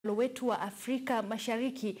mdahalo wetu wa Afrika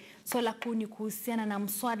Mashariki, swala kuu ni kuhusiana na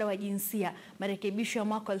mswada wa jinsia, marekebisho ya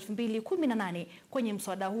mwaka 2018 kwenye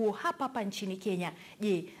mswada huo hapa nchini Kenya.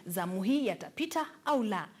 Je, zamu hii yatapita au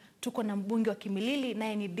la? Tuko na mbunge wa Kimilili,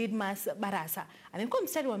 naye ni Didmas Barasa. Amekuwa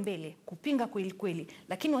mstari wa mbele kupinga kweli kweli,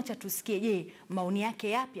 lakini wacha tusikie, je, maoni yake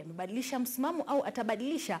yapi? Amebadilisha msimamo au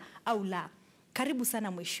atabadilisha au la? Karibu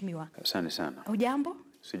sana mheshimiwa. Asante sana. Hujambo?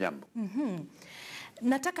 Sijambo.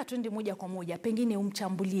 Nataka tuende moja kwa moja, pengine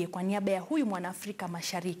umchambulie kwa niaba ya huyu mwana Afrika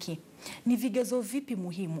Mashariki. Ni vigezo vipi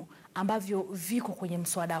muhimu ambavyo viko kwenye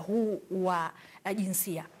mswada huu wa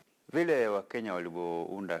jinsia? Vile Wakenya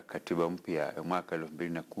walipounda katiba mpya mwaka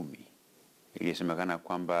 2010, ilisemekana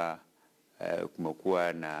kwamba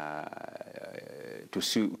kumekuwa na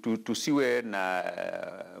tusiwe na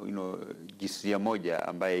jinsia moja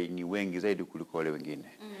ambaye ni wengi zaidi kuliko wale wengine.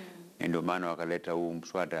 Ndio maana wakaleta huu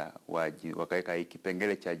mswada wakaweka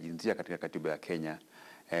kipengele cha jinsia katika katiba ya Kenya,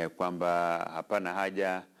 kwamba hapana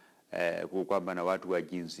haja kwamba na watu wa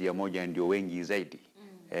jinsia moja ndio wengi zaidi,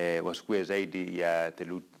 wasikue zaidi ya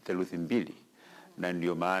theluthi mbili. Na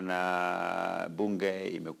ndio maana bunge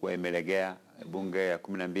imekuwa imelegea. Bunge ya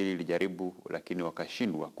 12 ilijaribu, lakini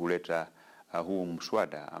wakashindwa kuleta huu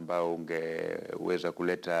mswada ambao ungeweza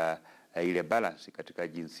kuleta ile balance katika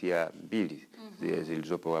jinsia mbili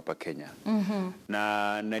zilizopo hapa Kenya.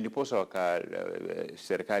 Na ndiposa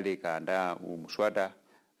serikali ikaandaa mswada,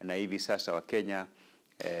 na hivi sasa Wakenya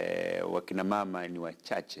wakina mama ni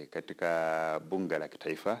wachache katika bunge la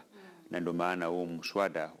kitaifa, na ndio maana huu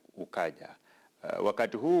mswada ukaja.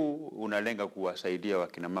 Wakati huu unalenga kuwasaidia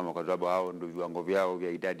wakina mama kwa sababu hao ndio viwango vyao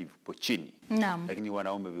vya idadi vipo chini. Lakini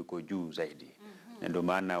wanaume viko juu zaidi. Na ndio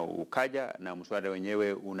maana ukaja, na mswada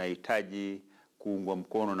wenyewe unahitaji kuungwa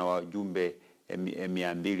mkono na wajumbe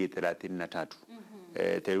 233.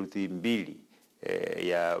 Theluthi mbili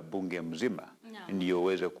ya bunge mzima ndio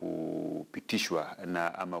uweze kupitishwa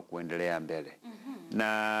na ama kuendelea mbele.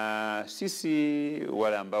 Na sisi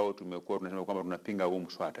wale ambao tumekuwa tunasema kwamba tunapinga huu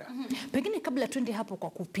mswada. Pengine kabla twende hapo kwa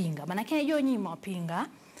kupinga, maana najua nyinyi mwapinga.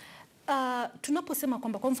 Tunaposema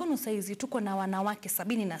kwamba kwa mfano saizi tuko na wanawake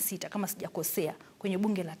 76 kama sijakosea kwenye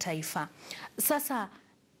bunge la taifa. Sasa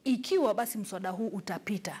ikiwa basi mswada huu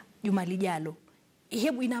utapita juma lijalo,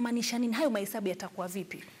 hebu inamaanisha nini? Hayo mahesabu yatakuwa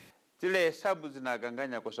vipi? Zile hesabu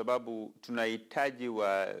zinaganganya kwa sababu tunahitaji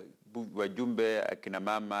wajumbe akina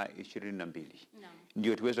mama 22.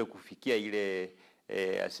 Ndio tuweze kufikia ile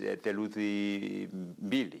theluthi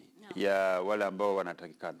mbili ya wale ambao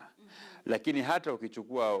wanatakikana. Lakini hata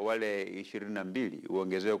ukichukua wale 22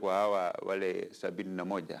 uongezewe kwa hawa wale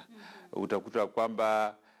 71, utakuta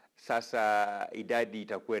kwamba sasa idadi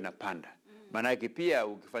itakuwa inapanda. Maanake pia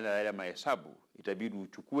ukifanya yale mahesabu itabidi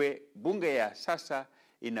uchukue bunge ya sasa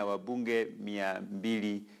ina wabunge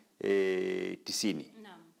 290.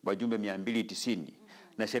 Wajumbe 290.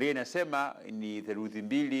 Na sheria inasema ni theluthi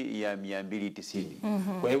mbili ya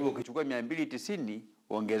 290. Kwa hivyo ukichukua 290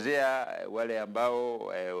 ongezea wale ambao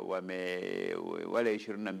wale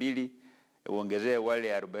 22, ongezea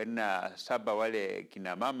wale 47 wale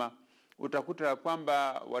kina mama, utakuta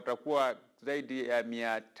kwamba watakuwa zaidi ya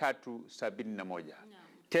 371.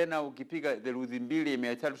 Tena ukipiga theluthi mbili ya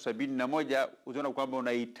 371, utaona kwamba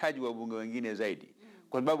unahitaji wabunge wengine zaidi.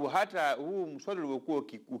 Kwa sababu hata huu mswada uliokuwa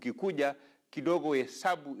ukikuja kidogo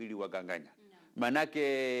hesabu iliwaganganya.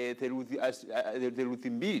 Manake theluthi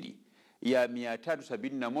mbili ya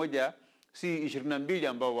 371 si 22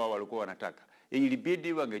 ambao wao walikuwa wanataka.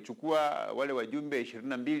 Ilibidi wangechukua wale wajumbe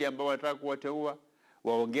 22 ambao wanataka kuwateua,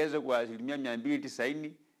 waongeze kwa asilimia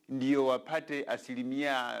 290 ndio wapate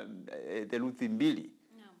asilimia theluthi mbili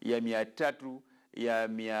ya 300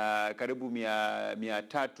 ya karibu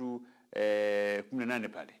 318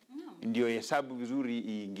 pale. Ndio hesabu vizuri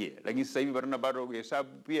iingie. Lakini sasa hivi bado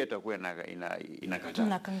hesabu pia itakuwa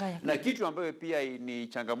inakataa. Na kitu ambayo pia ni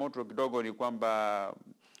changamoto kidogo ni kwamba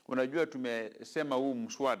unajua tumesema huu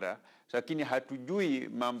mswada, lakini hatujui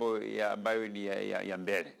mambo ambayo ni ya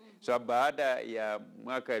mbele. Sababu baada ya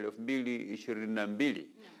mwaka 2022,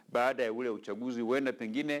 baada ya ule uchaguzi, huenda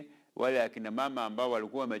pengine wale akina mama ambao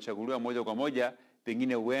walikuwa wamechaguliwa moja kwa moja,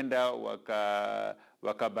 pengine huenda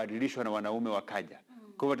wakabadilishwa na wanaume wakaja.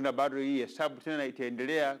 Kwa hivyo tena bado hii hesabu tena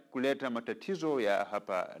itaendelea kuleta matatizo ya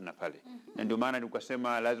hapa na pale. Na ndio maana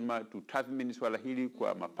nikasema lazima tutathmini swala hili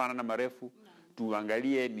kwa mapana na marefu,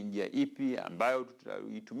 tuangalie ni njia ipi ambayo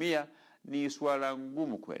tutaitumia. Ni swala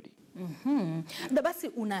ngumu kweli. Na basi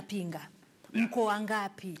unapinga mko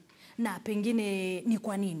wangapi na pengine ni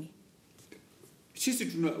kwa nini?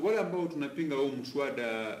 Sisi wale ambao tunapinga huu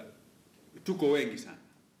mswada tuko wengi sana.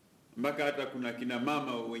 mpaka hata kuna kina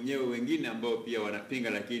mama wenyewe wengine ambao pia wanapinga,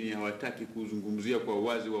 lakini hawataki kuzungumzia kwa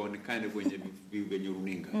wazi, waonekane kwenye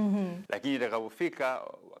runinga. Lakini itakapofika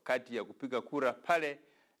wakati ya kupiga kura, pale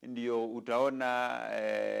ndio utaona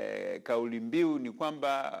kauli mbiu ni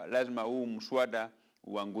kwamba lazima huu mswada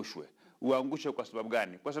uangushwe. Uangushwe kwa sababu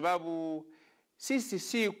gani? Kwa sababu sisi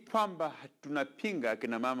si kwamba tunapinga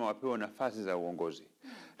kina mama wapewe nafasi za uongozi,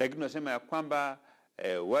 lakini tunasema ya kwamba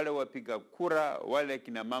wale wapiga kura, wale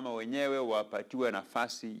kina mama wenyewe wapatiwe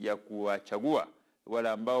nafasi ya kuwachagua wale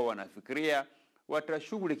ambao wanafikiria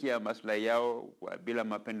watashughulikia maslahi yao bila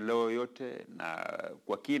mapendeleo yote, na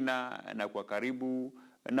kwa kina na kwa karibu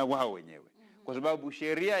na wao wenyewe. Kwa sababu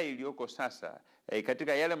sheria iliyoko sasa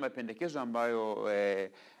katika yale mapendekezo ambayo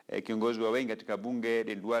kiongozi wa wengi katika bunge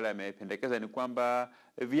Duale amependekeza ni kwamba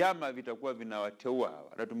vyama vitakuwa vinawateua.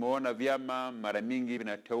 Na tumeona vyama mara mingi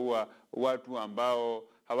vinateua watu ambao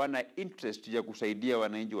hawana interest ya kusaidia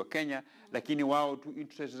wananchi wa Kenya, lakini wao tu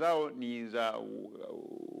interest zao ni za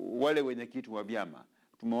wale wenyekiti wa vyama.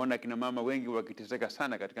 Tumeona kina mama wengi wakiteseka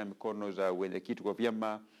sana katika mikono za wenyekiti wa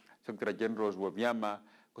vyama, secretary generals wa vyama,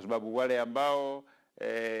 kwa sababu wale ambao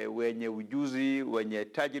wenye ujuzi, wenye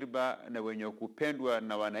tajriba na wenye kupendwa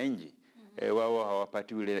na wananchi, wao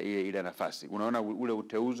hawapati ile nafasi. Unaona ule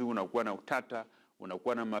uteuzi unakuwa na utata,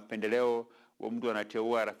 unakuwa na mapendeleo. Wa mtu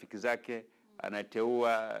anateua rafiki zake,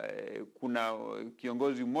 anateua kuna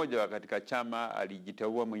kiongozi mmoja katika chama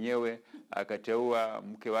alijiteua mwenyewe, akateua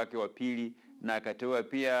mke wake wa pili, na akateua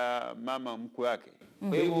pia mama mkwe wake.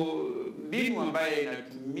 Kwa hivyo mbinu ambaye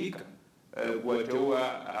inatumika kuwateua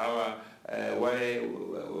hawa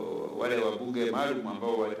wale wabunge maalum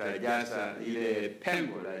ambao watajaza ile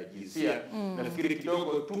pengo la jinsia, nafikiri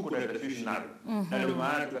kidogo tuko na tashwishi nalo. Na ndio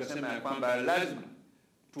maana tukasema ya kwamba lazima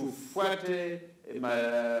tufuate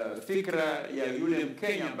fikra ya yule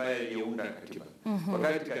Mkenya ambaye aliyeunda katiba.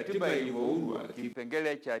 Wakati katiba ilivyoundwa,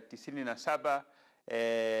 kipengele cha 97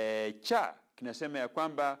 cha kinasema ya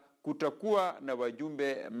kwamba kutakuwa na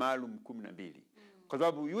wajumbe maalum 12. Kwa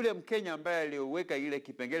sababu yule Mkenya ambaye aliyoweka ile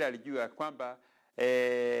kipengele alijua kwamba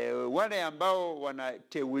wale ambao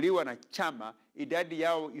wanateuliwa na chama idadi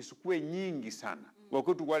yao isikuwe nyingi sana,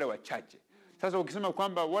 wakati wale wachache. Sasa ukisema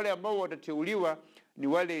kwamba wale ambao watateuliwa ni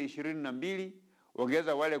wale 22,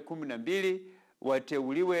 ongeza wale 12,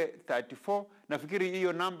 wateuliwe 34, nafikiri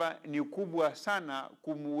hiyo namba ni kubwa sana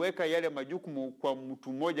kumweka yale majukumu kwa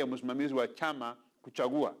mtu mmoja msimamizi wa chama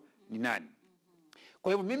kuchagua ni nani.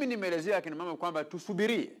 Kwa hivyo mimi nimeelezea kina mama kwamba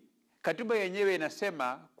tusubirie. Katiba yenyewe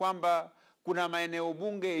inasema kwamba kuna maeneo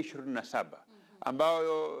bunge 27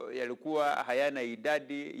 ambayo yalikuwa hayana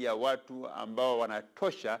idadi ya watu ambao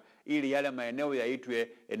wanatosha ili yale maeneo yaitwe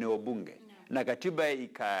eneo bunge. Na katiba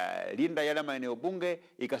ikalinda yale maeneo bunge,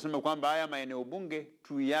 ikasema kwamba haya maeneo bunge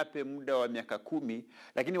tuyape muda wa miaka 10,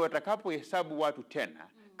 lakini watakapohesabu watu tena,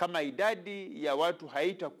 kama idadi ya watu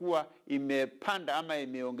haitakuwa imepanda ama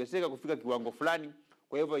imeongezeka kufika kiwango fulani,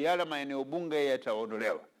 kwa hivyo yale maeneo bunge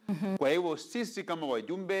yataondolewa. Kwa hivyo sisi kama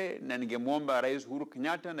wajumbe, na ningemuomba Rais Uhuru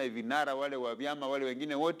Kenyatta na vinara wale wa vyama wale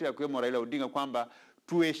wengine wote akiwemo Raila Odinga kwamba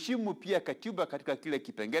tuheshimu pia katiba katika kile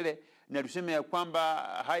kipengele, na tuseme ya kwamba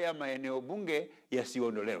haya maeneo bunge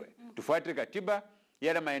yasiondolewe. Tufuate katiba,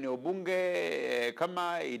 yale maeneo bunge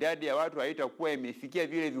kama idadi ya watu haitakuwa imefikia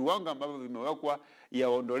vile viwango ambavyo vimewekwa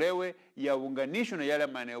yaondolewe, yaunganishwe na yale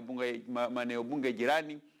maeneo bunge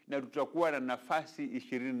jirani, na tutakuwa na nafasi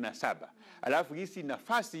 27. Alafu hizi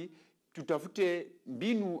nafasi tutafute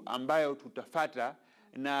mbinu ambayo tutafata,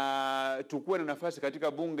 na tukuwe na nafasi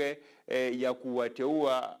katika bunge ya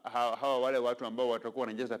kuwateua hawa wale watu ambao watakuwa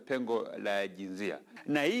wanajaza pengo la jinsia.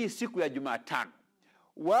 Na hii siku ya Jumatano,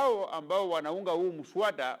 wao ambao wanaunga huu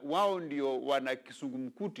mswada, wao ndio wana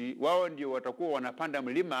kisungumkuti, wao ndio watakuwa wanapanda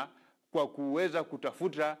mlima kwa kuweza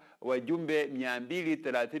kutafuta wajumbe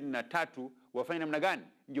 233 wafanye namna gani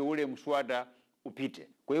ndio ule mswada upite.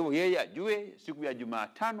 Kwa hivyo yeye ajue siku ya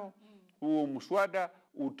Jumatano huu mswada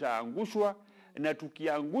utaangushwa, na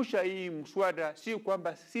tukiangusha hii mswada si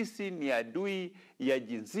kwamba sisi ni adui ya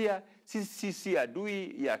jinsia, sisi si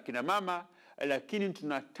adui ya kina mama, lakini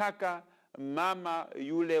tunataka mama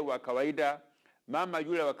yule wa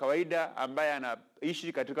kawaida ambaye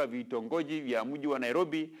anaishi katika vitongoji vya mji wa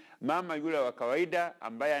Nairobi, mama yule wa kawaida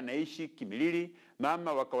ambaye anaishi Kimilili,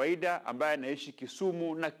 mama wa kawaida ambaye anaishi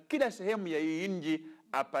Kisumu, na kila sehemu ya hii nchi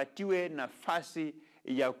apatiwe nafasi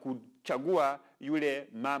ya kuchagua yule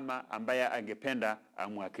mama ambaye angependa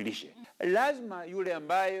amwakilishe. Lazima yule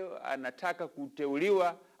ambaye anataka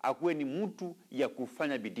kuteuliwa akuwe ni mtu ya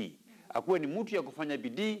kufanya bidii. Akuwe ni mtu ya kufanya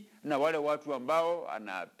bidii, na wale watu ambao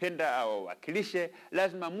anapenda awakilishe,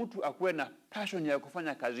 lazima mtu akuwe na passion ya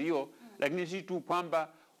kufanya kazi hiyo, lakini si tu kwamba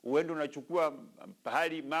uende unachukua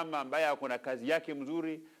pahali mama ambaye ako na kazi yake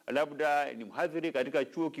mzuri, labda ni mhadhiri katika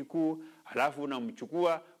chuo kikuu, halafu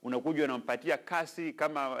unamchukua unakuja unampatia kasi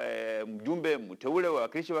kama mjumbe mteule wa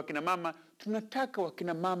wakilishi wa kina mama. Tunataka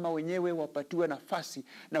wakina mama wenyewe wapatiwe nafasi,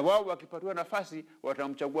 na wao wakipatiwa nafasi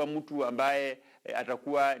watamchagua mtu ambaye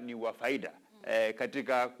atakuwa ni wa faida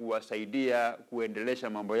katika kuwasaidia kuendelesha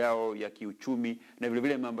mambo yao ya kiuchumi na vile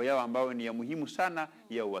vile mambo yao ambayo ni ya muhimu sana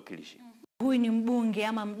ya uwakilishi. Huyu ni mbunge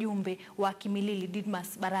ama mjumbe wa Kimilili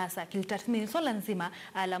Didmas Barasa akilitathmini swala nzima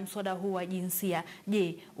la mswada huu wa jinsia.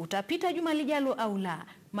 Je, utapita juma lijalo au la?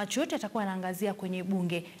 Macho yote atakuwa anaangazia kwenye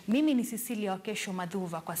bunge. Mimi ni Cecilia wa Kesho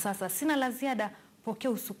Madhuva. Kwa sasa sina la ziada,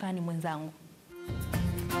 pokea usukani mwenzangu.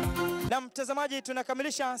 Na mtazamaji,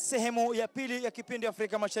 tunakamilisha sehemu ya pili ya kipindi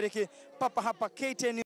Afrika Mashariki papa hapa KTN.